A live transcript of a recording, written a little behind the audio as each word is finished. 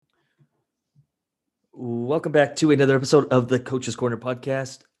Welcome back to another episode of the Coach's Corner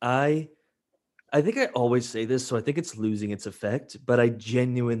podcast. I think I always say this, so I think it's losing its effect, but I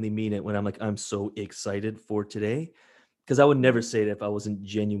genuinely mean it when I'm like, I'm so excited for today, because I would never say it if I wasn't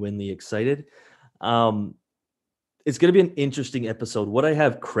genuinely excited. Um, it's going to be an interesting episode. What I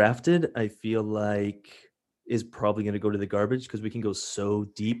have crafted, I feel like is probably going to go to the garbage because we can go so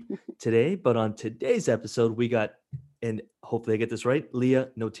deep today. But on today's episode, we got, and hopefully I get this right, Leah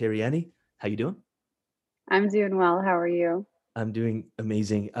Notarianni. How you doing? I'm doing well. How are you? I'm doing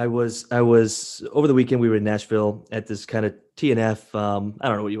amazing. I was over the weekend. We were in Nashville at this kind of TNF. I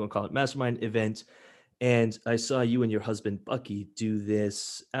don't know what you want to call it, mastermind event, and I saw you and your husband Bucky do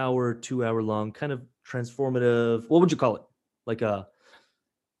this 2 hour long kind of transformative. What would you call it? Like a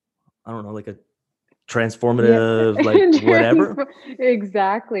I don't know, like a Yeah, transformative, like whatever.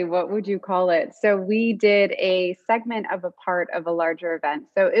 exactly. What would you call it? So we did a segment of a part of a larger event.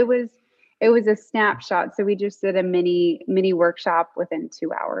 So it was a snapshot. So we just did a mini workshop within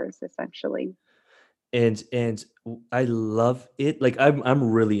 2 hours, essentially. And I love it. Like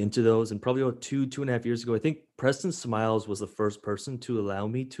I'm really into those. And probably about 2.5 years ago, I think Preston Smiles was the first person to allow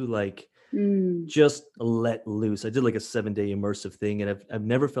me to like Mm, just let loose. I did like a 7-day immersive thing, and I've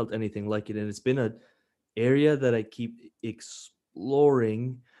never felt anything like it. And it's been a area that I keep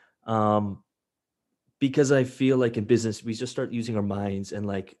exploring, um, because I feel like in business we just start using our minds, and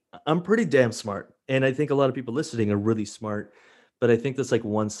like I'm pretty damn smart, and I think a lot of people listening are really smart, but I think that's like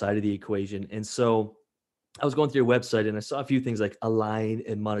one side of the equation. And so I was going through your website and I saw a few things like align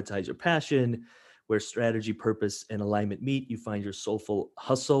and monetize your passion, where strategy, purpose, and alignment meet. You find your soulful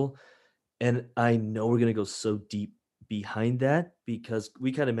hustle. And I know we're going to go so deep behind that because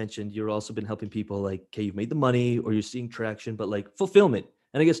we kind of mentioned you've also been helping people like, okay, you've made the money or you're seeing traction, but like fulfillment.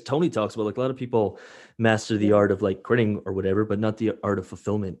 And I guess Tony talks about like a lot of people master the yeah. art of like creating or whatever, but not the art of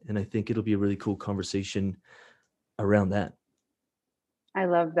fulfillment. And I think it'll be a really cool conversation around that. I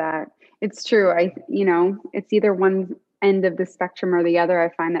love that. It's true. It's either one end of the spectrum or the other.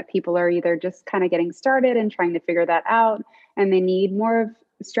 I find that people are either just kind of getting started and trying to figure that out, and they need more of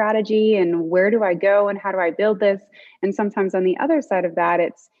strategy and where do I go and how do I build this? And sometimes on the other side of that,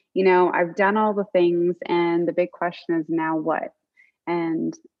 I've done all the things, and the big question is now what?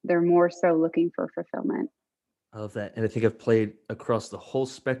 And they're more so looking for fulfillment. I love that. And I think I've played across the whole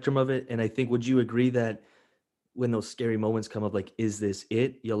spectrum of it. And I think, would you agree that when those scary moments come up, like, is this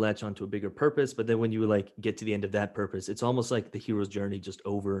it? You'll latch onto a bigger purpose. But then when you like get to the end of that purpose, it's almost like the hero's journey just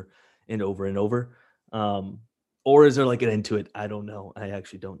over and over and over. Um, or is there like an end to it? I don't know. I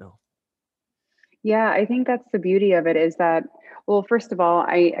actually don't know. Yeah, I think that's the beauty of it is that, well, first of all,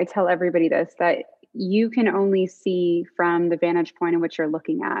 I tell everybody this that you can only see from the vantage point in which you're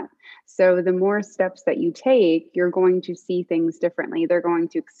looking at. So the more steps that you take, you're going to see things differently. They're going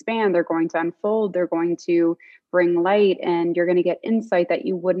to expand, they're going to unfold, they're going to bring light, and you're going to get insight that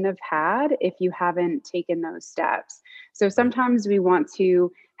you wouldn't have had if you haven't taken those steps. So Right. sometimes we want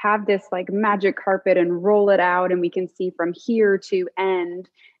to have this like magic carpet and roll it out, and we can see from here to end,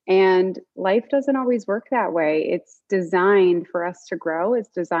 and life doesn't always work that way. It's designed for us to grow, it's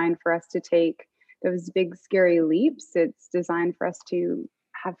designed for us to take those big, scary leaps. It's designed for us to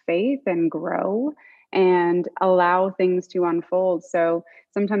have faith and grow and allow things to unfold. So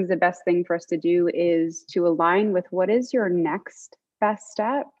sometimes the best thing for us to do is to align with what is your next best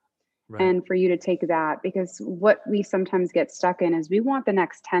step Right. and for you to take that, because what we sometimes get stuck in is we want the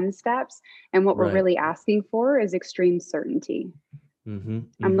next 10 steps, and what we're Right. really asking for is extreme certainty. Mm-hmm.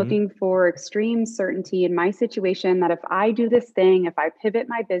 I'm Mm-hmm. looking for extreme certainty in my situation that if I do this thing, if I pivot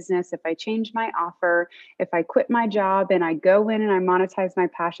my business, if I change my offer, if I quit my job and I go in and I monetize my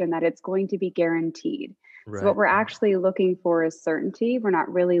passion, that it's going to be guaranteed. So, what Right. we're actually looking for is certainty. We're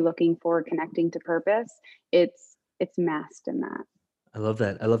not really looking for connecting to purpose. It's masked in that. I love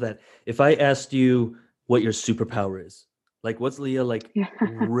that. I love that. If I asked you what your superpower is, like what's Leah like Yeah.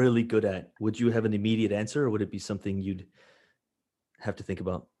 really good at, would you have an immediate answer or would it be something you'd have to think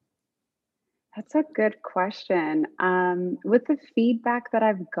about? That's a good question. With the feedback that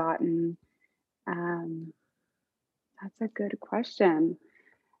I've gotten, um, that's a good question.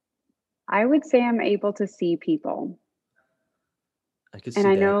 I would say I'm able to see people. I could And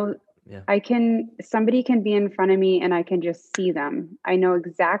see I that. know Yeah. somebody can be in front of me and I can just see them. I know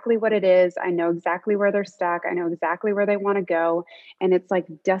exactly what it is. I know exactly where they're stuck. I know exactly where they want to go. And it's like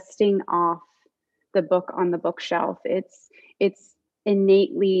dusting off the book on the bookshelf. It's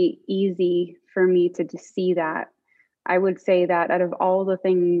innately easy for me to just see that. I would say that out of all the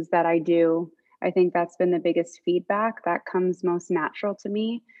things that I do, I think that's been the biggest feedback that comes most natural to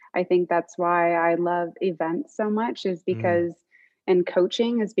me. I think that's why I love events so much, is Mm, because and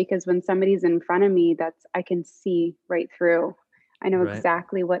coaching is because when somebody's in front of me, that's I can see right through. I know Right.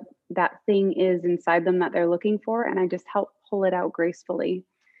 exactly what that thing is inside them that they're looking for, and I just help pull it out gracefully.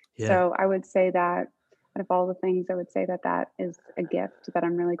 Yeah. So I would say that out of all the things, I would say that that is a gift that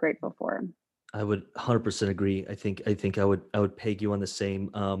I'm really grateful for. I would 100% agree. I think I would peg you on the same.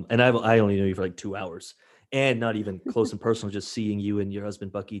 And I only know you for like 2 hours, and not even close and personal. Just seeing you and your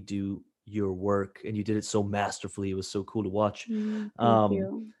husband Bucky do your work, and you did it so masterfully. It was so cool to watch. Thank Um,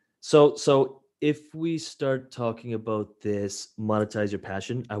 you. so if we start talking about this, monetize your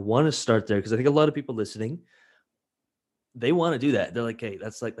passion, I want to start there because I think a lot of people listening, they wanna do that. They're like, "Hey,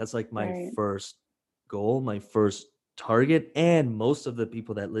 that's like my Right. first goal, my first target," and most of the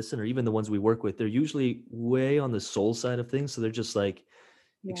people that listen or even the ones we work with, they're usually way on the soul side of things, so they're just, like,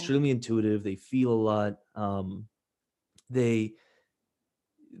 Yeah. extremely intuitive, they feel a lot, they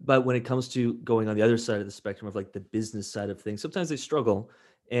but when it comes to going on the other side of the spectrum of, like, the business side of things, sometimes they struggle,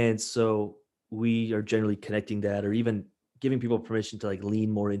 and so we are generally connecting that or even giving people permission to, like, lean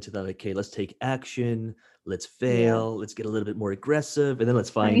more into that, like, "Okay, let's take action, let's Yes. fail, let's get a little bit more aggressive, and then let's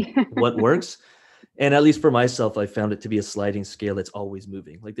find I what works." And at least for myself, I found it to be a sliding scale that's always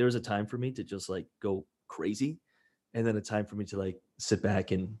moving. Like, there was a time for me to just, like, go crazy, and then a time for me to, like, sit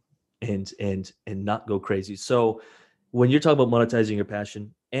back and not go crazy. So when you're talking about monetizing your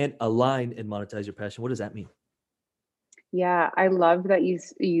passion and align and monetize your passion, what does that mean? Yeah, I love that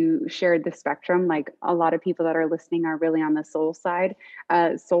you shared the spectrum. Like a lot of people that are listening are really on the soul side,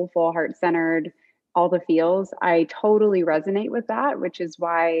 soulful, heart centered, all the feels. I totally resonate with that, which is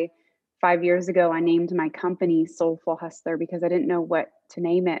why 5 years ago I named my company Soulful Hustler because I didn't know what to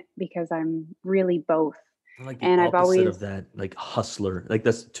name it because I'm really both. I like the And I've opposite of always that, like hustler. Like,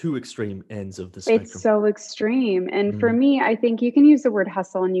 that's two extreme ends of the It's spectrum. so extreme, and for Mhm. me, I think you can use the word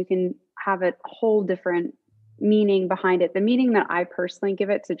hustle and you can have a whole different meaning behind it. The meaning that I personally give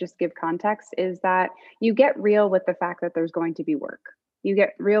it, to just give context, is that you get real with the fact that there's going to be work. You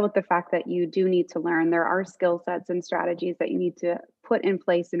get real with the fact that you do need to learn. There are skill sets and strategies that you need to put in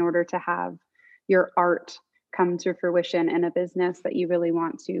place in order to have your art come to fruition in a business that you really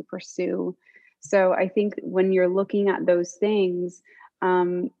want to pursue. So I think when you're looking at those things,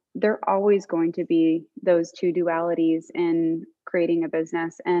 there are always going to be those two dualities in creating a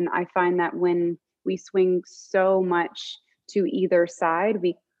business. And I find that when we swing so much to either side,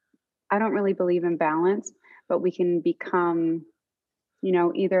 I don't really believe in balance, but we can become,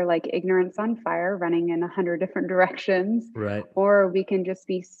 either like ignorance on fire, running in 100 different directions, Right. or we can just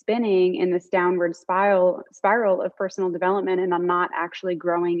be spinning in this downward spiral of personal development and I'm not actually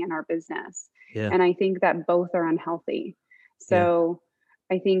growing in our business. Yeah. And I think that both are unhealthy. Yeah. So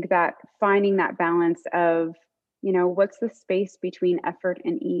I think that finding that balance of, what's the space between effort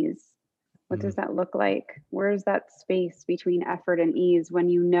and ease? What Mhm. does that look like? Where is that space between effort and ease when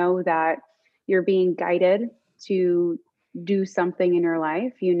you know that you're being guided to do something in your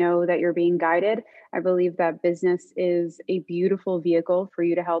life? You know that you're being guided. I believe that business is a beautiful vehicle for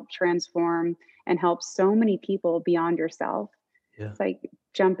you to help transform and help so many people beyond yourself. Yeah. It's like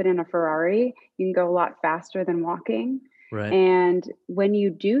jumping in a Ferrari, you can go a lot faster than walking. Right. And when you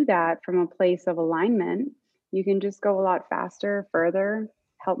do that from a place of alignment, you can just go a lot faster, further,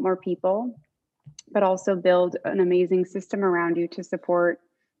 help more people, but also build an amazing system around you to support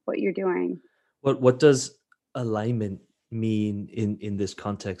what you're doing. What does alignment mean in this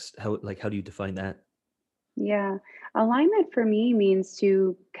context? How do you define that? Yeah. Alignment for me means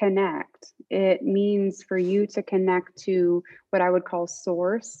to connect. It means for you to connect to what I would call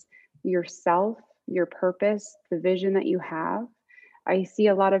source, yourself, your purpose, the vision that you have. I see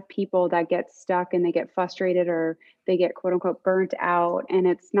a lot of people that get stuck and they get frustrated or they get quote unquote burnt out. And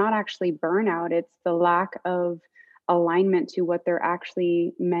it's not actually burnout, it's the lack of alignment to what they're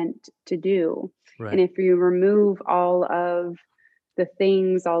actually meant to do. And Right. if you remove all of the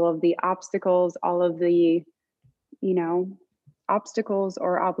things, all of the obstacles, all of the, you know, obstacles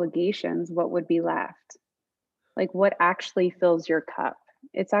or obligations, what would be left? Like what actually fills your cup?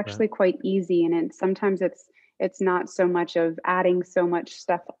 It's Right. actually quite easy and sometimes it's not so much of adding so much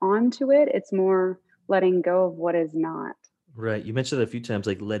stuff onto it. It's more letting go of what is not. Right. You mentioned it a few times,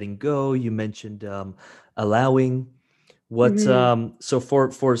 like letting go. You mentioned allowing. What Mhm. so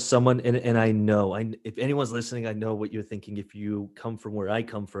for someone, and I know if anyone's listening, I know what you're thinking. If you come from where I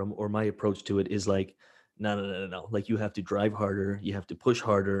come from, or my approach to it is like, no, no, no, no, no. Like, you have to drive harder, you have to push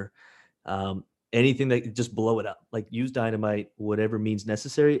harder. Um, Anything that just blow it up, like use dynamite, whatever means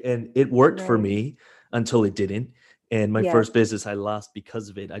necessary. And it worked for Right. me until it didn't. And my Yes. first business I lost because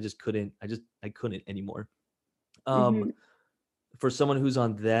of it. I just couldn't. I couldn't anymore. Um, Mhm. for someone who's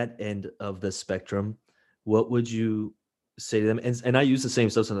on that end of the spectrum, what would you? say to them, and I use the same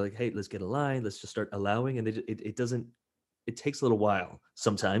stuff. So I'm like, hey, let's get a line. Let's just start allowing, and it doesn't. It takes a little while I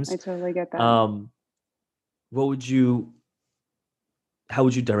sometimes. totally get that. Um, what would you? How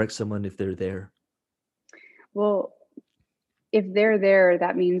would you direct someone if they're there? Well, if they're there,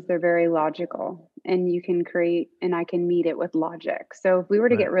 that means they're very logical and you can create, and I can meet it with logic. So if we were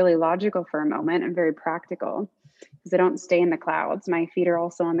to Right. get really logical for a moment and very practical, because I don't stay in the clouds, my feet are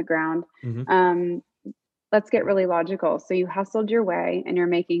also on the ground. Mm-hmm. Um, let's get really logical. So you hustled your way and you're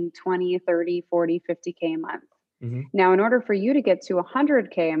making 20, 30, 40, 50K a month. Mm-hmm. Now, in order for you to get to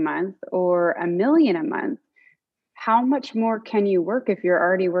 100K a month or a million a month, how much more can you work if you're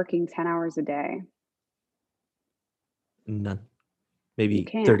already working 10 hours a day? None. You Maybe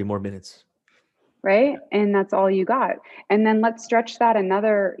can't, 30 more minutes. right? And that's all you got. And then let's stretch that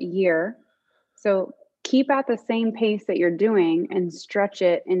another year. So keep at the same pace that you're doing and stretch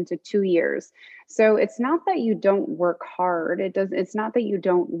it into 2 years. So it's not that you don't work hard. It's not that you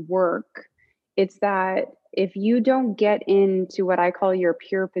don't work. It's that if you don't get into what I call your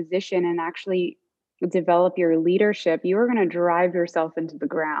pure position and actually develop your leadership, you are going to drive yourself into the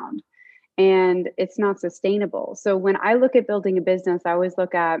ground. And it's not sustainable. So when I look at building a business, I always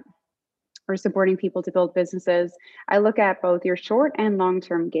look at, or supporting people to build businesses, I look at both your short and long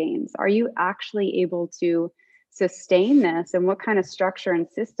term gains. Are you actually able to sustain this? And what kind of structure and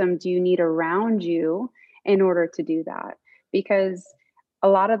system do you need around you in order to do that? Because a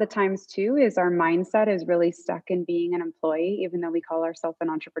lot of the times, too, is our mindset is really stuck in being an employee, even though we call ourselves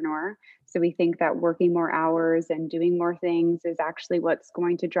an entrepreneur. So we think that working more hours and doing more things is actually what's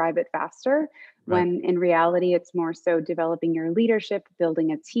going to drive it faster, Right. when in reality, it's more so developing your leadership,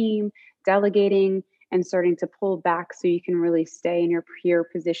 building a team, delegating, and starting to pull back so you can really stay in your pure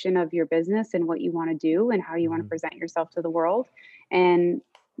position of your business and what you want to do and how you want to Mm-hmm. present yourself to the world, and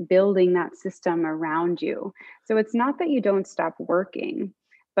building that system around you. So it's not that you don't stop working,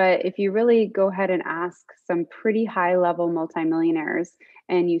 but if you really go ahead and ask some pretty high level multimillionaires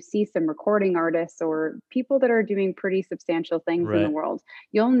and you see some recording artists or people that are doing pretty substantial things in the Right. world,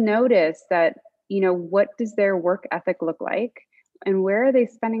 you'll notice that, what does their work ethic look like and where are they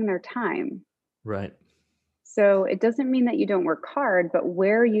spending their time? Right. So it doesn't mean that you don't work hard, but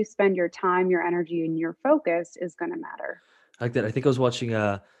where you spend your time, your energy, and your focus is going to matter. I like that. I think I was watching.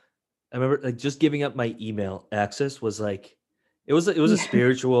 I remember like just giving up my email access was like, it was a Yes.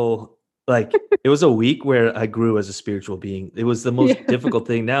 spiritual, like it was a week where I grew as a spiritual being. It was the most Yeah. difficult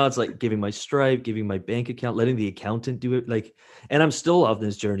thing. Now it's like giving my Stripe, giving my bank account, letting the accountant do it. Like, and I'm still on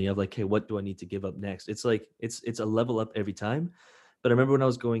this journey of like, hey, what do I need to give up next? It's like it's a level up every time. But I remember when I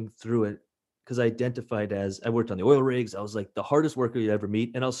was going through it, because I identified as I worked on the oil rigs. I was like the hardest worker you'd ever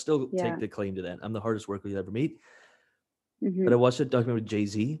meet, and I'll still take Yeah. the claim to that. I'm the hardest worker you'd ever meet. But Hmm. I watched a documentary with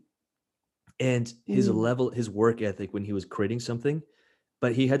Jay-Z and his Mm. level, his work ethic when he was creating something.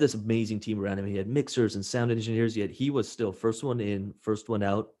 But he had this amazing team around him. He had mixers and sound engineers, yet he was still first one in, first one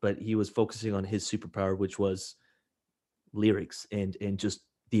out. But he was focusing on his superpower, which was lyrics and just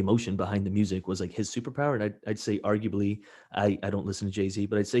the emotion behind the music was like his superpower. And I'd say arguably, I don't listen to Jay-Z,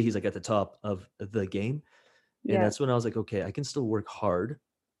 but I'd say he's like at the top of the game. And Yeah. that's when I was like, okay, I can still work hard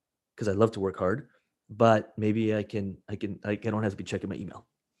because I love to work hard, but maybe I don't have to be checking my email.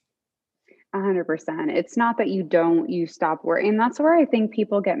 100%. It's not that you stop working. And that's where I think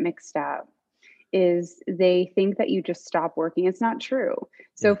people get mixed up, is they think that you just stop working. It's not true.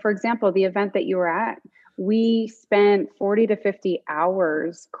 So Yeah. for example, the event that you were at, we spent 40 to 50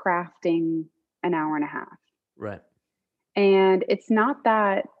 hours crafting an hour and a half. Right. And it's not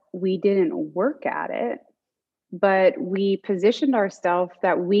that we didn't work at it, but we positioned ourselves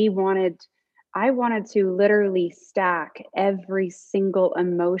that I wanted to literally stack every single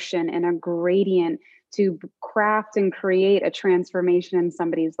emotion in a gradient to craft and create a transformation in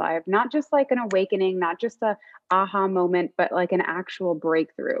somebody's life, not just like an awakening, not just a aha moment, but like an actual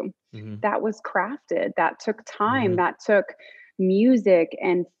breakthrough. Hmm. That was crafted, that took time, Hmm. that took music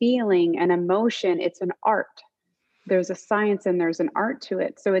and feeling and emotion. It's an art. There's a science and there's an art to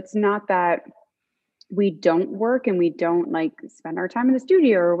it. So it's not that we don't work and we don't like spend our time in the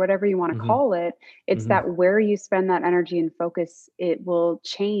studio or whatever you want to Hmm. call it. It's Hmm. that where you spend that energy and focus, it will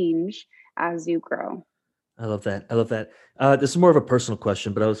change as you grow. I love that. I love that. This is more of a personal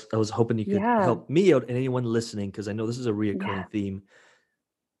question, but I was hoping you could Yeah. help me out and anyone listening because I know this is a Yeah. reoccurring theme.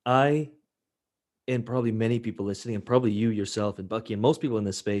 I and probably many people listening, and probably you yourself and Bucky and most people in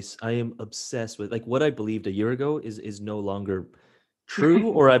this space, I am obsessed with like what I believed a year ago is no longer true,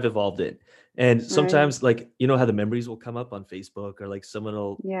 Right. or I've evolved it. And Right. sometimes, like how the memories will come up on Facebook, or like someone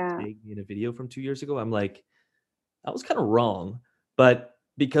will Yeah. tag me in a video from 2 years ago. I'm like, I was kind of wrong, but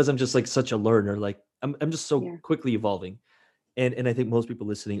because I'm just like such a learner, like I'm just so Yeah. quickly evolving. And I think most people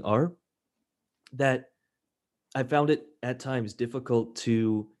listening are, that I found it at times difficult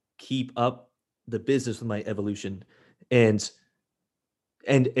to keep up the business with my evolution, and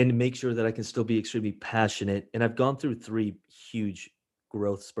and make sure that I can still be extremely passionate. And I've gone through 3 huge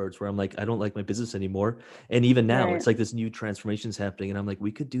growth spurts where I'm like, I don't like my business anymore. And even now, Right. it's like this new transformation's happening, and I'm like,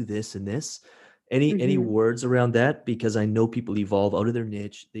 we could do this and this. Any Hmm. words around that? Because I know people evolve out of their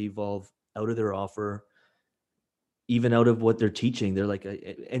niche, they evolve out of their offer, even out of what they're teaching. They're like,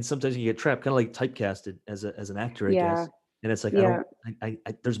 and sometimes you get trapped, kind of like typecasted as an actor, I Yeah. guess. And it's like, I Yeah.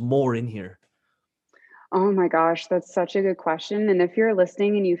 don't, there's more in here. Oh my gosh, that's such a good question. And if you're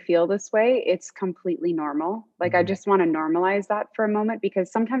listening and you feel this way, it's completely normal. Like, I Mhm. just want to normalize that for a moment,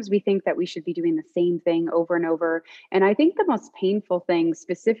 because sometimes we think that we should be doing the same thing over and over. And I think the most painful thing,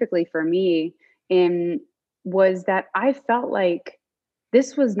 specifically for me, in was that I felt like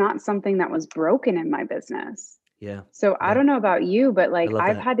this was not something that was broken in my business. Yeah, So I yeah, don't know about you, but I like love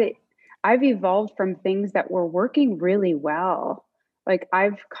that. I've evolved from things that were working really well. Like,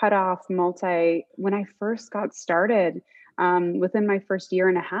 I've cut off when I first got started, within my first year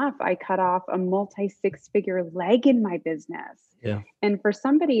and a half, I cut off a multi six figure leg in my business. Yeah, And for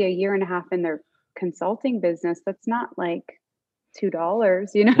somebody a year and a half in their consulting business, that's not like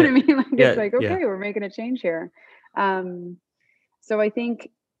 $2. You know what yeah, I mean? Like, it's yeah, like, yeah. okay, we're making a change here. Um, so I think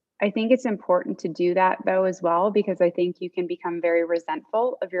it's important to do that though as well, because I think you can become very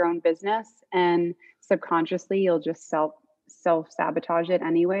resentful of your own business, and subconsciously you'll just self-sabotage it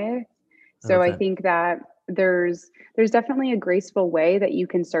anyway. I So love I that. think that there's definitely a graceful way that you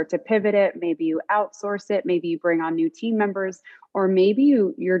can start to pivot it. Maybe you outsource it, maybe you bring on new team members, or maybe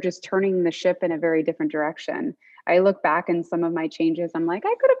you're just turning the ship in a very different direction. I look back in some of my changes, I'm like,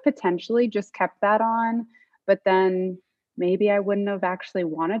 I could have potentially just kept that on, but then maybe I wouldn't have actually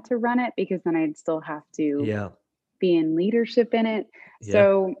wanted to run it, because then I'd still have to Yeah, be in leadership in it. yeah.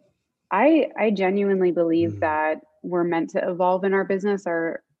 So I genuinely believe Mm. that we're meant to evolve in our business.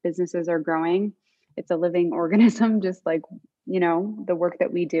 Our businesses are growing. It's a living organism, just like, the work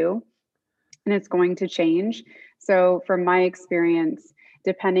that we do, and it's going to change. So, from my experience,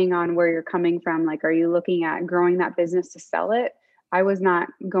 depending on where you're coming from, like, are you looking at growing that business to sell it? I was not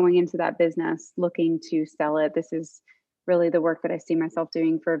going into that business looking to sell it. This is really the work that I see myself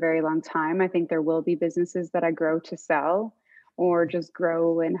doing for a very long time. I think there will be businesses that I grow to sell, or just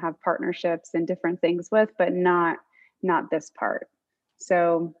grow and have partnerships and different things with, but not this part.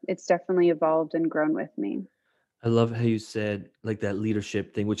 So, it's definitely evolved and grown with me. I love how you said like that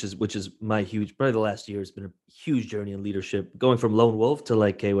leadership thing, which is my huge, probably the last year has been a huge journey in leadership, going from lone wolf to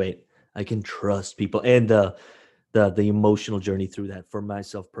like, hey, wait, I can trust people, and the emotional journey through that for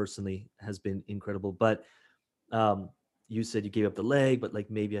myself personally has been incredible. But um, you said you gave up the leg, but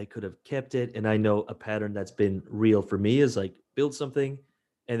like maybe I could have kept it. And I know a pattern that's been real for me is like build something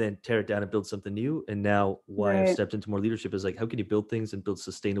and then tear it down and build something new. And now why I've Right. stepped into more leadership is like, how can you build things and build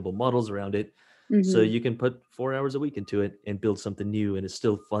sustainable models around it so Hmm. you can put 4 hours a week into it and build something new, and it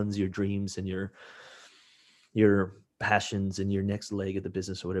still funds your dreams and your passions and your next leg of the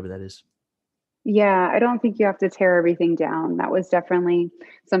business or whatever that is. Yeah, I don't think you have to tear everything down. That was definitely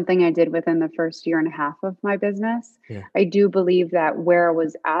something I did within the first year and a half of my business. Yeah. I do believe that where I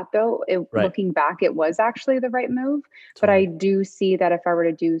was at, though, Right. looking back, it was actually the right move. But I Totally. do see that if I were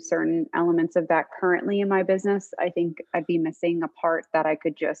to do certain elements of that currently in my business, I think I'd be missing a part that I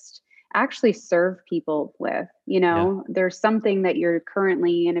could just actually serve people with. Yeah. There's something that you're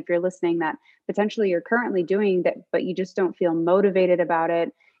currently, and if you're listening, that potentially you're currently doing that, but you just don't feel motivated about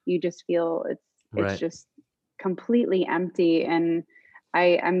it. You just feel it's Right. just completely empty. And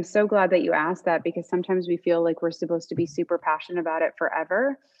I'm so glad that you asked that, because sometimes we feel like we're supposed to be super passionate about it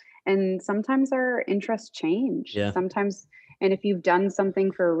forever. And sometimes our interests change. Yeah. Sometimes, and if you've done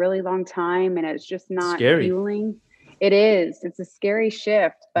something for a really long time and it's just It's not scary. fueling, it is. It's a scary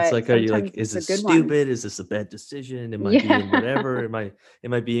shift, It's but like, are you like, sometimes is it's a this good one. stupid? Is this a bad decision? Am I Yeah. being whatever?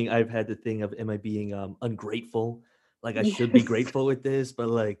 Am I being, I've had the thing of, am I being ungrateful? Like I should be Yes. grateful with this, but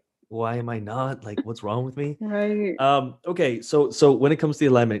like, why am I not? Like, what's wrong with me? Right. Okay, so when it comes to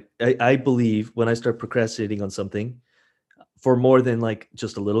the alignment, I believe when I start procrastinating on something for more than like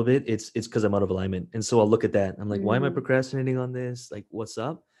just a little bit, it's because I'm out of alignment. And so I'll look at that. I'm like, why am I Mm, procrastinating on this? Like, what's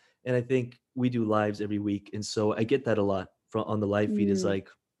up? And I think we do lives every week. And so I get that a lot from on the live feed is mm, like,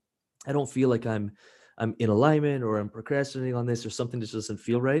 I don't feel like I'm in alignment or I'm procrastinating on this or something that just doesn't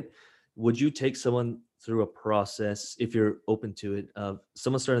feel right. Would you take someone through a process if you're open to it of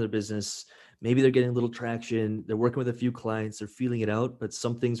someone starting their business, maybe they're getting a little traction, they're working with a few clients, they're feeling it out, but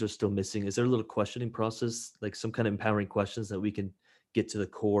some things are still missing. Is there a little questioning process, like some kind of empowering questions that we can get to the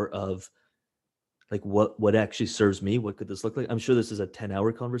core of like what actually serves me? What could this look like? I'm sure this is a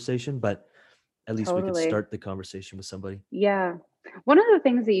 10-hour conversation, but at least we could Totally. start the conversation with somebody. Yeah. One of the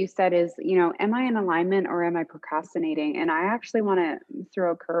things that you said is, am I in alignment or am I procrastinating? And I actually want to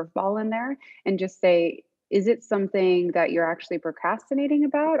throw a curveball in there and just say, is it something that you're actually procrastinating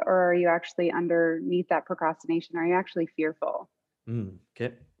about, or are you actually underneath that procrastination? Are you actually fearful?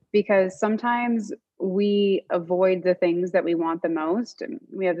 Okay. Because sometimes we avoid the things that we want the most. And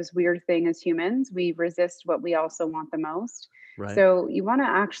we have this weird thing as humans, we resist what we also want the most. Right. So you want to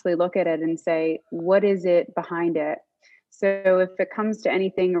actually look at it and say, what is it behind it? So if it comes to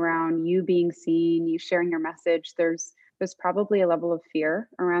anything around you being seen, you sharing your message, there's probably a level of fear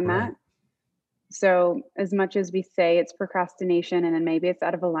around Right. that. So, as much as we say it's procrastination and then maybe it's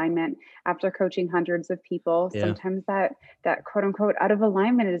out of alignment, after coaching hundreds of people, Yeah. sometimes that quote unquote out of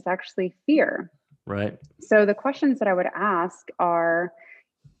alignment is actually fear. Right. So the questions that I would ask are,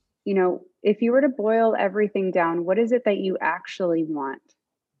 if you were to boil everything down, what is it that you actually want?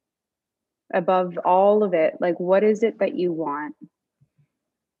 Above all of it, like what is it that you want?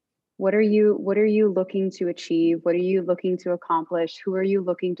 What are you looking to achieve? What are you looking to accomplish? Who are you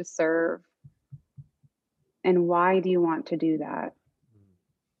looking to serve? And why do you want to do that?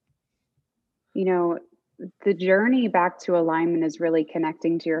 You know, the journey back to alignment is really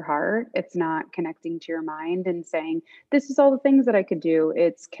connecting to your heart. It's not connecting to your mind and saying, this is all the things that I could do.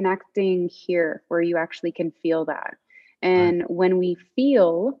 It's connecting here where you actually can feel that. Right. And when we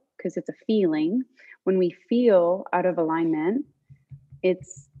feel, because it's a feeling, when we feel out of alignment,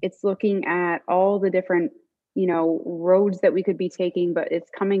 it's looking at all the different, roads that we could be taking, but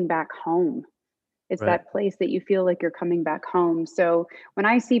it's coming back home. It's Right. that place that you feel like you're coming back home. So when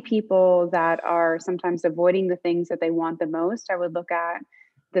I see people that are sometimes avoiding the things that they want the most, I would look at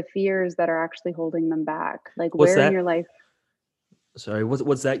the fears that are actually holding them back. Like What's where in your that? life? Sorry.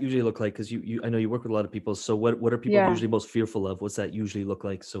 What's that usually look like? Because I know you work with a lot of people. So what are people Yeah, usually most fearful of? What's that usually look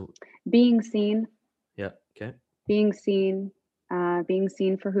like? So being seen, yeah. Okay. being seen, being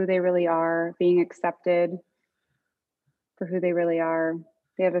seen for who they really are, being accepted for who they really are.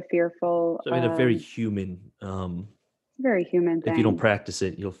 They have a fearful, So I mean, a very human. very human If you don't thing. practice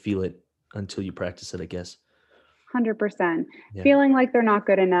it, you'll feel it until you practice it, I guess. 100%. Yeah. Feeling like they're not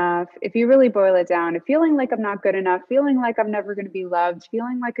good enough. If you really boil it down, to feeling like I'm not good enough, feeling like I'm never going to be loved,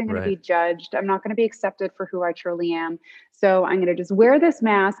 feeling like I'm going to Right. be judged, I'm not going to be accepted for who I truly am. So I'm going to just wear this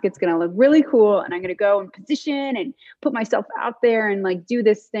mask. It's going to look really cool. And I'm going to go and position and put myself out there and like do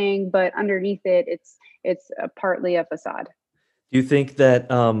this thing. But underneath it, it's partly a facade. Do you think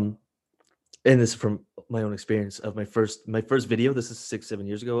that and this is from my own experience of my first video, this is 6, 7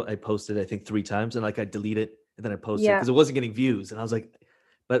 years ago. I posted I think 3 times and like I delete it and then I posted Yeah. because it wasn't getting views. And I was like,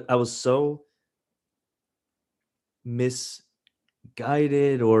 but I was so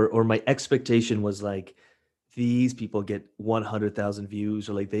misguided or my expectation was like these people get 100,000 views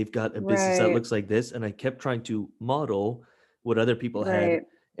or like they've got a business that Right. looks like this. And I kept trying to model what other people had. Right.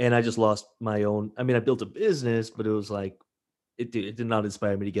 And I just lost my own. I mean, I built a business, but it was like it did not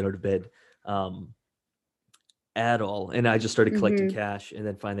inspire me to get out of bed. Um, at all. And I just started collecting Mm-hmm. cash and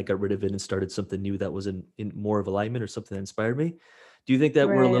then finally got rid of it and started something new that was in more of alignment or something that inspired me. Do you think that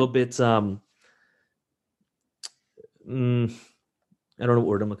we're a Right. little bit mm, I don't know what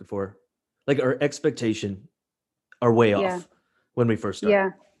word I'm looking for. Like our expectation are way Yeah. off when we first start.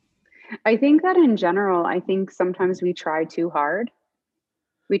 Yeah. I think that in general, I think sometimes we try too hard.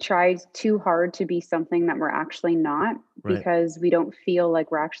 We try too hard to be something that we're actually not Right. because we don't feel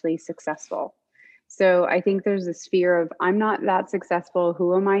like we're actually successful. So I think there's this fear of, I'm not that successful.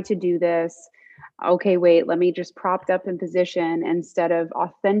 Who am I to do this? Okay, wait, let me just propped up in position instead of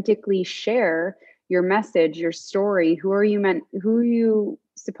authentically share your message, your story. Who are you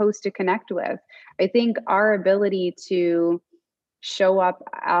supposed to connect with? I think our ability to show up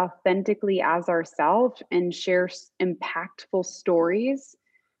authentically as ourselves and share impactful stories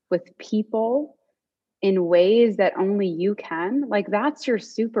with people in ways that only you can, like that's your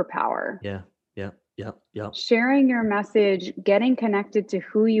superpower. Yeah. Yeah. Yeah. Yeah. Sharing your message, getting connected to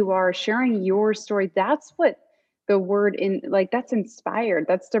who you are, sharing your story, that's what the word in like that's inspired.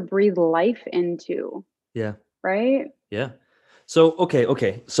 That's to breathe life into, Yeah. right? Yeah. So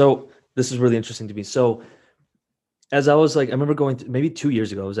okay. So this is really interesting to me. So as I was like, I remember going to maybe 2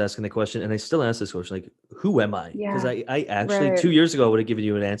 years ago, I was asking the question, and I still ask this question, like, who am I? Because Yeah. I actually Right. 2 years ago I would have given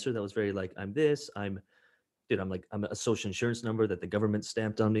you an answer that was very like, I'm this, I'm a social insurance number that the government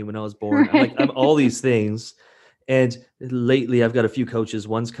stamped on me when I was born. I'm Right. all these things. And lately I've got a few coaches.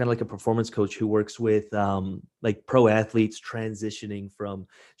 One's kind of like a performance coach who works with like pro athletes transitioning from,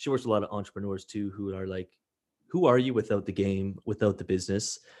 she works with a lot of entrepreneurs too, who are like, who are you without the game, without the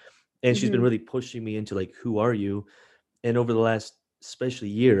business? And she's been Mhm. really pushing me into like, who are you? And over the last, especially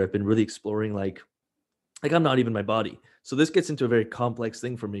year, I've been really exploring like I'm not even my body. So this gets into a very complex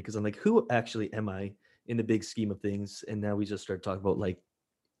thing for me because I'm like, who actually am I in the big scheme of things? And now we just start talking about like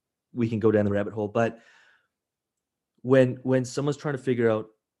we can go down the rabbit hole. But when someone's trying to figure out,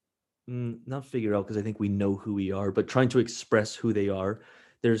 not figure out because I think we know who we are, but trying to express who they are,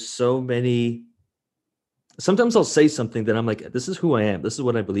 there's so many. Sometimes I'll say something that I'm like, this is who I am, this is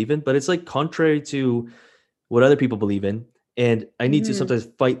what I believe in, but it's like contrary to what other people believe in. And I need to Mhm. sometimes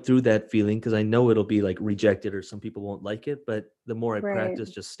fight through that feeling because I know it'll be like rejected or some people won't like it. But the more I Right.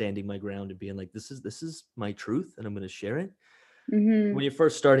 practice just standing my ground and being like, this is my truth and I'm going to share it. Mhm. When you're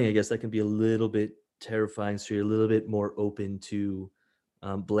first starting, I guess that can be a little bit terrifying. So you're a little bit more open to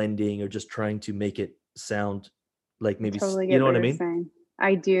blending or just trying to make it sound like I maybe, totally you get know what what I you're mean? saying.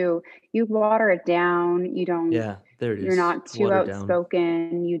 I do. You water it down. You don't Yeah, there it you're is. not too Watered down.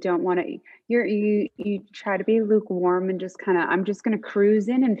 outspoken. You don't want to you try to be lukewarm and just kind of I'm just going to cruise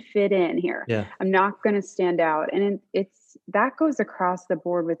in and fit in here. Yeah. I'm not going to stand out. And it's that goes across the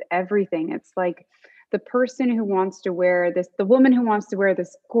board with everything. It's like the person who wants to wear this, the woman who wants to wear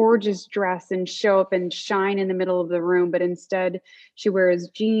this gorgeous dress and show up and shine in the middle of the room, but instead she wears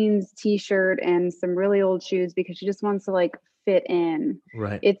jeans, t-shirt, and some really old shoes because she just wants to like fit in.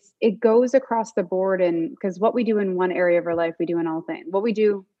 Right. It goes across the board, and because what we do in one area of our life, we do in all things. What we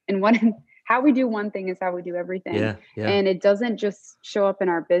do in one how we do one thing is how we do everything. Yeah. Yeah. And it doesn't just show up in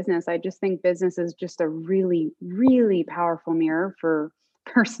our business. I just think business is just a really, really powerful mirror for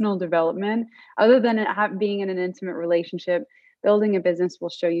personal development. Other than being in an intimate relationship, building a business will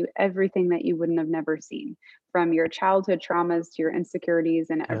show you everything that you wouldn't have never seen, from your childhood traumas to your insecurities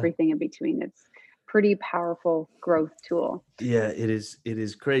and Yeah. everything in between. It's pretty powerful growth tool. Yeah, it is. It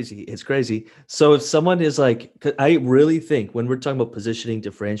is crazy. It's crazy. So if someone is like, 'cause I really think when we're talking about positioning,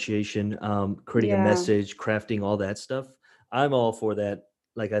 differentiation, creating a Yeah, message, crafting all that stuff, I'm all for that.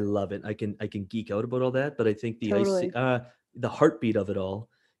 Like I love it. I can geek out about all that, but I think totally. the heartbeat of it all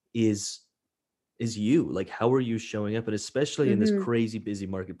is is you. Like, how are you showing up? And especially in this Mhm. crazy busy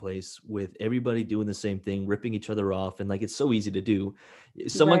marketplace with everybody doing the same thing, ripping each other off. And like, it's so easy to do.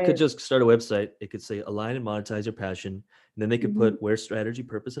 Someone could Right. just start a website. It could say align and monetize your passion. And then they could Mhm. put where strategy,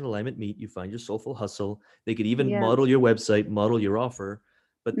 purpose, and alignment meet. You find your soulful hustle. They could even Yeah. model your website, model your offer.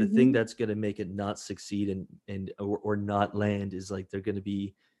 But the thing Mhm. that's going to make it not succeed and or not land is like they're going to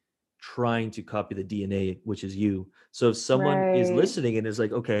be trying to copy the DNA, which is you. So if someone is Right. listening and is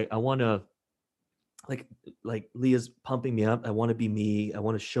like, okay, I want to like like Leah's pumping me up. I want to be me. I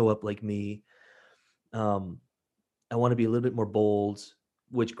want to show up like me. Um, I want to be a little bit more bold,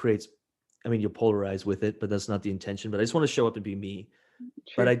 which creates. I mean, you're polarized with it, but that's not the intention. But I just want to show up and be me.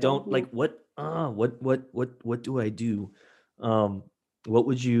 But I Truthful. don't Yeah. like what do I do? Um, what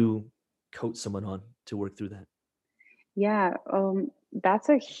would you coach someone on to work through that? Yeah, that's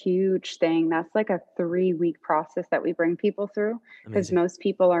a huge thing. That's like a 3-week process that we bring people through because Amazing. most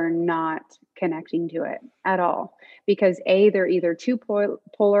people are not connecting to it at all. Because they're either too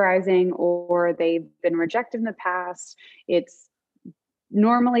polarizing or they've been rejected in the past. It's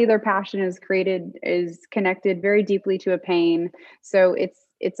normally their passion is connected very deeply to a pain. So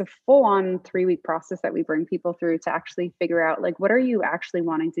it's a full on 3-week process that we bring people through to actually figure out like what are you actually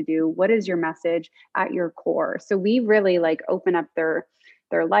wanting to do, what is your message at your core. So we really like open up their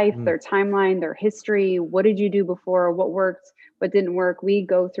life, Mm, their timeline, their history. What did you do before? What worked? What didn't work? We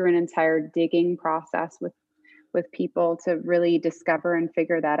go through an entire digging process with people to really discover and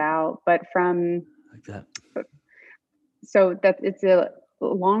figure that out. But from like that. so that it's a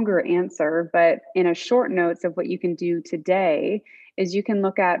longer answer, but in a short notes of what you can do today is you can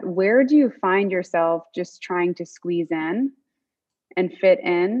look at where do you find yourself just trying to squeeze in and fit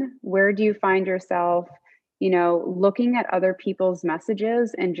in? Where do you find yourself, looking at other people's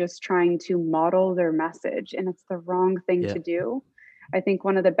messages and just trying to model their message? And it's the wrong thing Yeah. to do. I think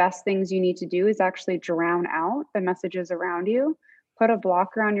one of the best things you need to do is actually drown out the messages around you, put a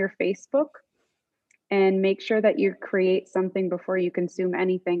blocker on your Facebook, and make sure that you create something before you consume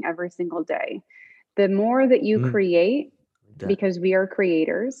anything every single day. The more that you Mm, create, like that. because we are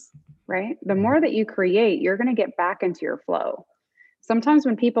creators, right? The Mhm. more that you create, you're going to get back into your flow. Sometimes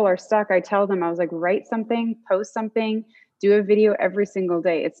when people are stuck, I tell them, I was like, write something, post something, do a video every single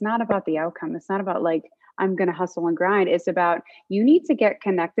day. It's not about the outcome. It's not about like, I'm going to hustle and grind. It's about you need to get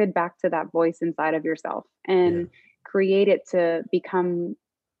connected back to that voice inside of yourself Yeah. and create it to become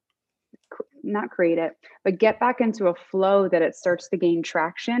not create it, but get back into a flow that it starts to gain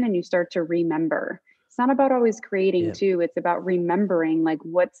traction and you start to remember. It's not about always creating Yeah. too. It's about remembering like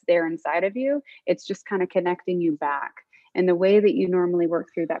what's there inside of you. It's just kind of connecting you back. And the way that you normally work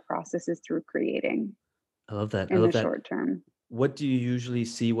through that process is through creating I love that. I in the love that. short term. What do you usually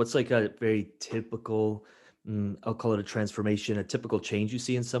see? What's like a very typical, I'll call it a transformation, a typical change you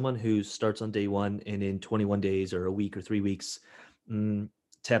see in someone who starts on day one and in 21 days or a week or 3 weeks, mm,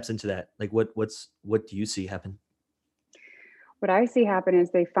 taps into that? Like what do you see happen? What I see happen is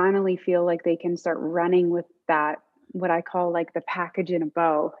they finally feel like they can start running with that, what I call like the package in a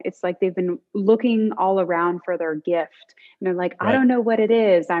bow. It's like they've been looking all around for their gift. And they're like, I Right. don't know what it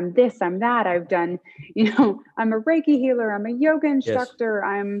is. I'm this, I'm that. I've done, I'm a Reiki healer, I'm a yoga Yes. instructor,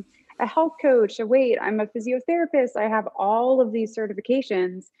 I'm a health coach. Wait, I'm a physiotherapist. I have all of these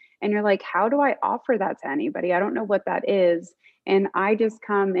certifications. And you're like, how do I offer that to anybody? I don't know what that is. And I just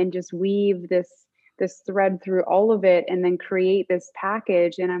come and just weave this thread through all of it and then create this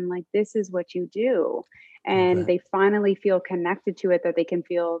package, and I'm like, this is what you do. Love And that. they finally feel connected to it, that they can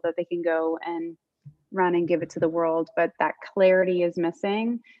feel that they can go and run and give it to the world, but that clarity is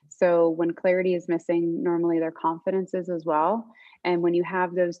missing. So when clarity is missing, normally their confidence is as well. And when you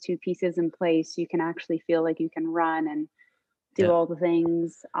have those two pieces in place, you can actually feel like you can run and do Yeah. all the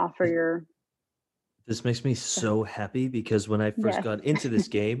things, offer This, your this makes me so happy because when I first yes. got into this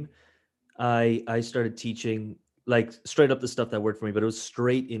game, I started teaching like straight up the stuff that worked for me, but it was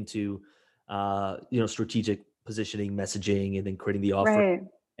straight into strategic positioning, messaging, and then creating the offer. Right.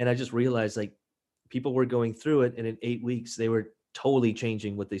 And I just realized like people were going through it, and in 8 weeks they were totally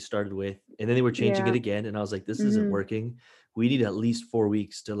changing what they started with, and then they were changing it Yeah. again. And I was like, this isn't Hmm. working. We need at least 4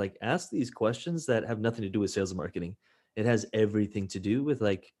 weeks to like ask these questions that have nothing to do with sales and marketing. It has everything to do with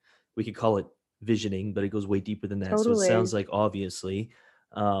like we could call it visioning, but it goes way deeper than that. So it Totally. sounds like obviously.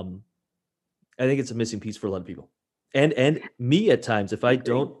 Um, I think it's a missing piece for a lot of people. And me at times, if I I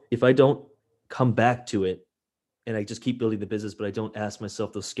agree. don't come back to it and I just keep building the business, but I don't ask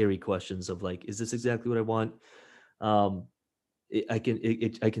myself those scary questions of like, is this exactly what I want? Um, I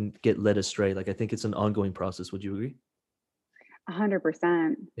can get led astray. Like I think it's an ongoing process. Would you agree?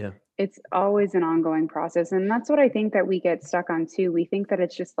 100%. Yeah. It's always an ongoing process, and that's what I think that we get stuck on too. We think that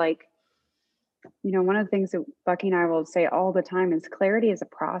it's just like, one of the things that Bucky and I will say all the time is clarity is a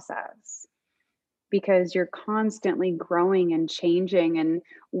process, because you're constantly growing and changing. And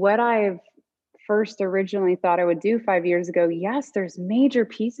what I've first originally thought I would do 5 years ago, yes, there's major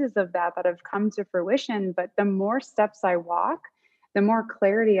pieces of that that have come to fruition, but the more steps I walk, the more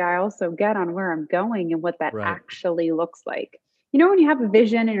clarity I also get on where I'm going and what that Right. actually looks like. When you have a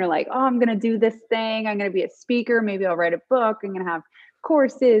vision and you're like, oh, I'm going to do this thing, I'm going to be a speaker, maybe I'll write a book, I'm going to have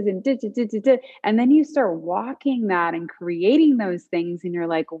courses and da, da, da, da, da. And then you start walking that and creating those things, and you're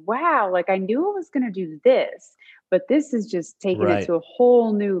like, wow, like I knew I was going to do this, but this is just taking it Right. to a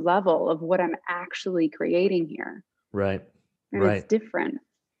whole new level of what I'm actually creating here. Right. And it's Right. different.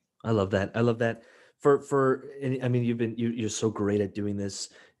 I love that. I love that. And I mean, you're so great at doing this,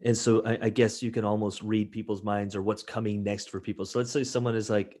 and so I guess you can almost read people's minds or what's coming next for people. So let's say someone is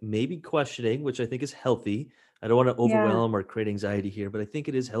like maybe questioning, which I think is healthy. I don't want to Yeah, overwhelm or create anxiety here, but I think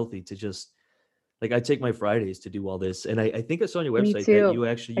it is healthy to just like I take my Fridays to do all this, and I think I saw on your me website that too.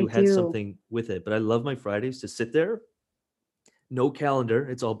 you I had do. something with it. But I love my Fridays to sit there, no calendar,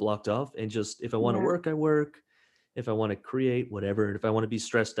 it's all blocked off, and just if I want to Yeah. work, I work. If I want to create, whatever. If I want to be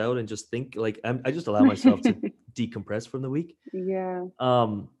stressed out and just think, like I just allow myself to decompress from the week. Yeah.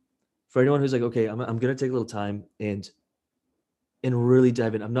 Um, for anyone who's like, okay, I'm gonna take a little time and really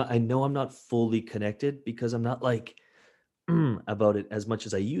dive in. I know I'm not fully connected because I'm not like about it as much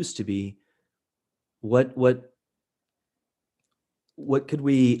as I used to be. What what what could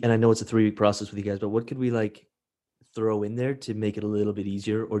we? And I know it's a 3 week process with you guys, but what could we like throw in there to make it a little bit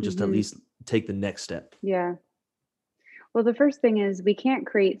easier, or just at Hmm. least take the next step? Yeah. Well, the first thing is we can't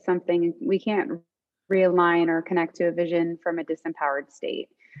create something, we can't realign or connect to a vision from a disempowered state.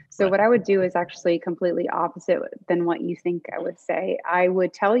 So, Right. what I would do is actually completely opposite than what you think I would say. I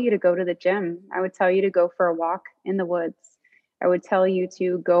would tell you to go to the gym, I would tell you to go for a walk in the woods, I would tell you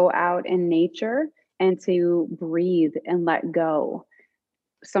to go out in nature and to breathe and let go.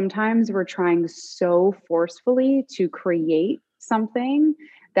 Sometimes we're trying so forcefully to create something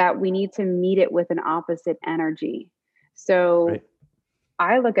that we need to meet it with an opposite energy. So Right.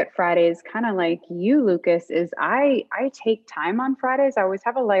 I look at Fridays kind of like you, Lucas, is I take time on Fridays. I always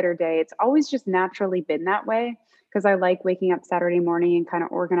have a lighter day. It's always just naturally been that way because I like waking up Saturday morning and kind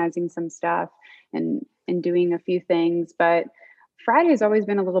of organizing some stuff and doing a few things. But Friday has always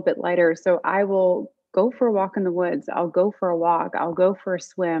been a little bit lighter. So I will go for a walk in the woods. I'll go for a walk. I'll go for a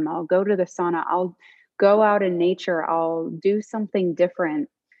swim. I'll go to the sauna. I'll go out in nature. I'll do something different.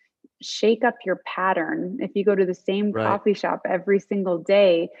 Shake up your pattern. If you go to the same Right. coffee shop every single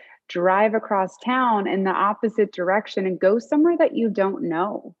day, drive across town in the opposite direction and go somewhere that you don't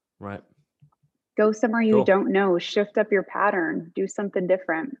know. Right. Go somewhere you Cool. don't know, shift up your pattern, do something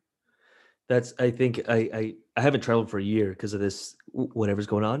different. That's I think I haven't traveled for a year because of this whatever's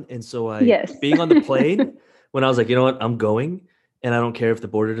going on, and so I Yes. being on the plane when I was like, you know what, I'm going, and I don't care if the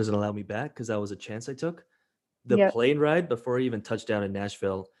border doesn't allow me back because that was a chance I took. The Yep. plane ride before I even touched down in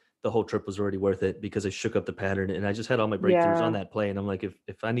Nashville, the whole trip was already worth it because I shook up the pattern and I just had all my breakthroughs on Yeah. that plane. I'm like,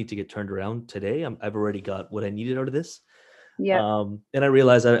 if I need to get turned around today, I've already got what I needed out of this. Yep. And I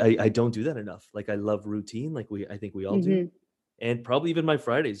realized I don't do that enough. Like I love routine, like I think we all do, Mhm. and probably even my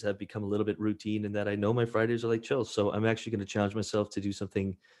Fridays have become a little bit routine in that I know my Fridays are like chill. So I'm actually going to challenge myself to do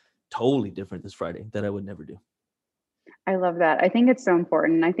something totally different this Friday that I would never do. I love that. I think it's so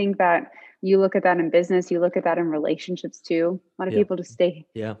important. I think that you look at that in business, you look at that in relationships too. A lot of Yeah. people just stay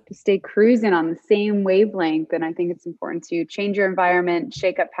Yeah. cruising on the same wavelength. And I think it's important to change your environment,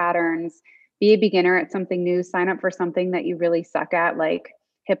 shake up patterns, be a beginner at something new, sign up for something that you really suck at, like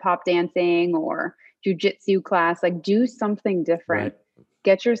hip hop dancing or jujitsu class. Like do something different. Right.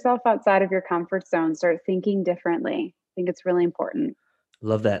 Get yourself outside of your comfort zone. Start thinking differently. I think it's really important.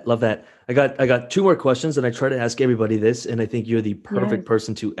 Love that. Love that. I got two more questions and I try to ask everybody this, and I think you're the perfect Yes.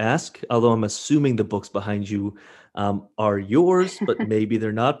 person to ask, although I'm assuming the books behind you are yours, but maybe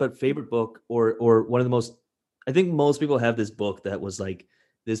they're not. But favorite book or one of the most, I think most people have this book that was like,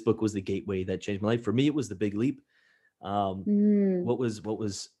 this book was the gateway that changed my life. For me, it was The Big Leap. Um, Mm. what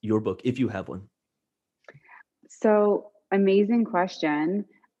was your book, if you have one? So, amazing question.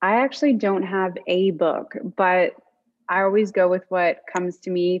 I actually don't have a book, but I always go with what comes to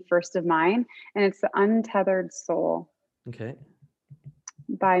me first of mine, and it's The Untethered Soul Okay.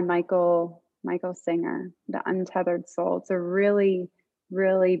 by Michael Singer. The Untethered Soul. It's a really,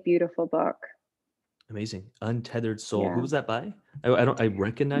 really beautiful book. Amazing. Untethered Soul. Who Yeah. was that by? I don't, I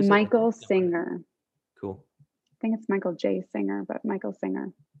recognize it. I don't Michael think I've read it. Singer. Cool. I think it's Michael J. Singer, but Michael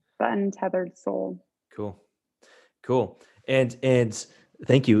Singer. The Untethered Soul. Cool. Cool. And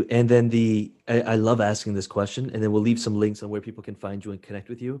thank you. And then I love asking this question, and then we'll leave some links on where people can find you and connect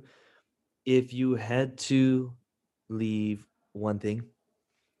with you. If you had to leave one thing,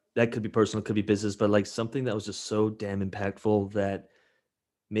 that could be personal, could be business, but like something that was just so damn impactful that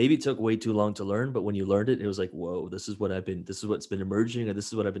maybe it took way too long to learn, but when you learned it, it was like, whoa, this is what's been emerging, and this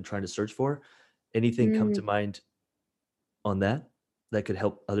is what I've been trying to search for. Anything come to Mm. mind on that that could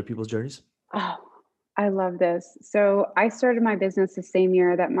help other people's journeys? Oh, I love this. So I started my business the same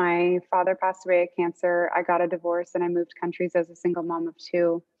year that my father passed away of cancer. I got a divorce and I moved countries as a single mom of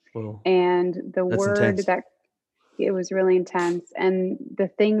two. Well, And the that's word intense. that it was really intense. And the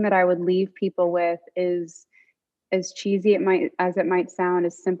thing that I would leave people with is as cheesy it might sound,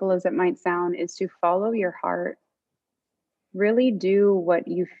 as simple as it might sound, is to follow your heart. Really do what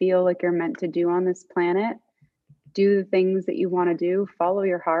you feel like you're meant to do on this planet. Do the things that you want to do, follow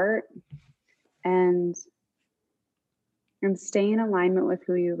your heart, and stay in alignment with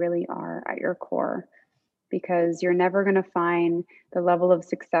who you really are at your core because you're never going to find the level of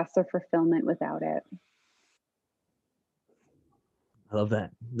success or fulfillment without it. I love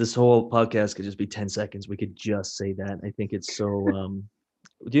that. This whole podcast could just be 10 seconds. We could just say that. I think it's so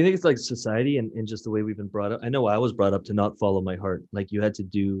do you think it's like society and just the way we've been brought up? I know I was brought up to not follow my heart. Like you had to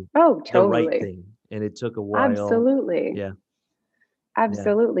do Oh, the right totally. thing. And it took a while. Absolutely. Yeah. Yeah.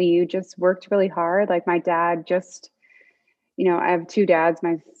 Absolutely. You just worked really hard. Like my dad just, I have two dads,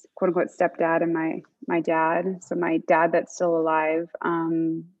 my quote unquote stepdad and my dad. So my dad that's still alive,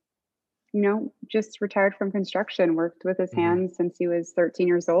 just retired from construction, worked with his Hmm. hands since he was 13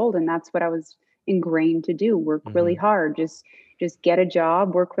 years old. And that's what I was ingrained to do. Work really Hmm. hard. Just get a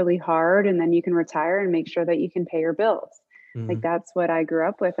job, work really hard, and then you can retire and make sure that you can pay your bills. Like Hmm. that's what I grew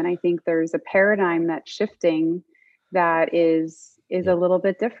up with. And I think there's a paradigm that's shifting that is a Yeah. little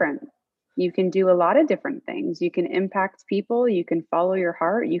bit different. You can do a lot of different things. You can impact people, you can follow your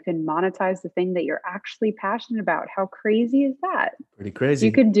heart, you can monetize the thing that you're actually passionate about. How crazy is that? Pretty You crazy.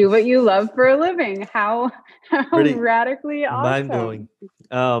 could do what you love for a living. How Pretty radically mind blowing.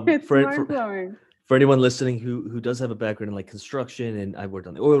 awesome. It's For mind for blowing. for anyone listening who does have a background in like construction, and I worked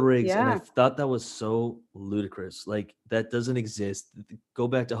on the oil rigs, and I Yeah, thought that was so ludicrous. Like that doesn't exist. Go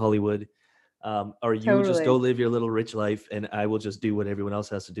back to Hollywood. Or you just go totally. live your little rich life, and I will just do what everyone else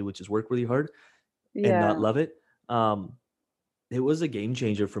has to do, which is work really hard and not Yeah. love it. Um, it was a game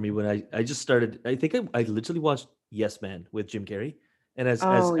changer for me when I just started. I think I literally watched Yes Man with Jim Carrey, and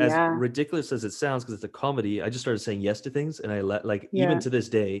Oh, as yeah. ridiculous as it sounds, because it's a comedy, I just started saying yes to things, and I let like even Yeah. to this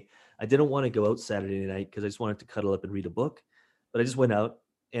day, I didn't want to go out Saturday night because I just wanted to cuddle up and read a book, but I just went out,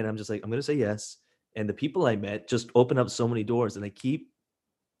 and I'm just like I'm gonna say yes, and the people I met just opened up so many doors, and I keep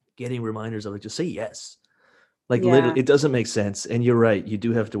getting reminders of it, just say yes. Like literally, Yeah. it doesn't make sense. And you're right. You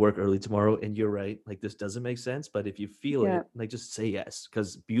do have to work early tomorrow. And you're right. Like this doesn't make sense. But if you feel Yeah. it, like just say yes,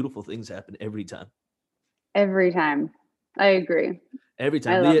 because beautiful things happen every time. Every time. I agree. Every I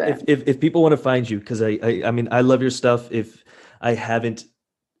time. love Leah, it. if people want to find you, because I mean, I love your stuff. If I haven't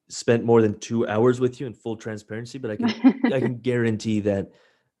spent more than 2 hours with you in full transparency, but I can guarantee that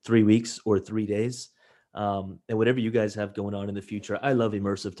 3 weeks or 3 days, and whatever you guys have going on in the future, I love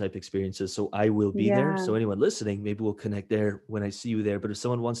immersive type experiences, so I will be there. Yeah. So anyone listening, maybe we'll connect there when I see you there. But if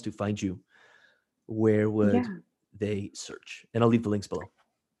someone wants to find you, where would Yeah. they search? And I'll leave the links below.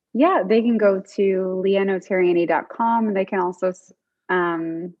 Yeah, they can go to leahnotarianni.com, and they can also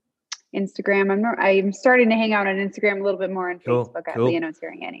um, Instagram. I'm starting to hang out on Instagram a little bit more, on Cool, Facebook at Leah cool,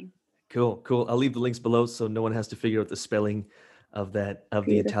 Notarianni. cool. I'll leave the links below so no one has to figure out the spelling of the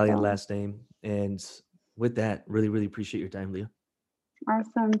Italian Beautiful. last name. And with that, really, really appreciate your time, Leah.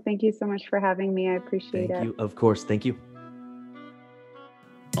 Awesome. Thank you so much for having me. I appreciate Thank it. you. Of course. Thank you.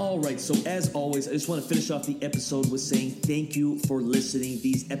 All right, so as always, I just want to finish off the episode with saying thank you for listening.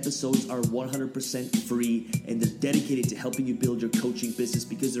 These episodes are 100% free, and they're dedicated to helping you build your coaching business,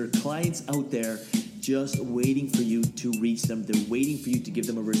 because there are clients out there just waiting for you to reach them. They're waiting for you to give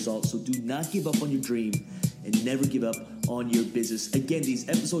them a result. So do not give up on your dream and never give up on your business. Again, these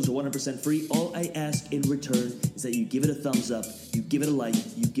episodes are 100% free. All I ask in return is that you give it a thumbs up, you give it a like,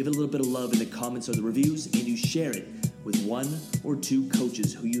 you give it a little bit of love in the comments or the reviews, and you share it with 1 or 2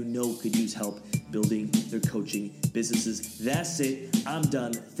 coaches who you know could use help building their coaching businesses. That's it. I'm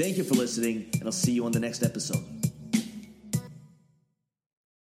done. Thank you for listening, and I'll see you on the next episode.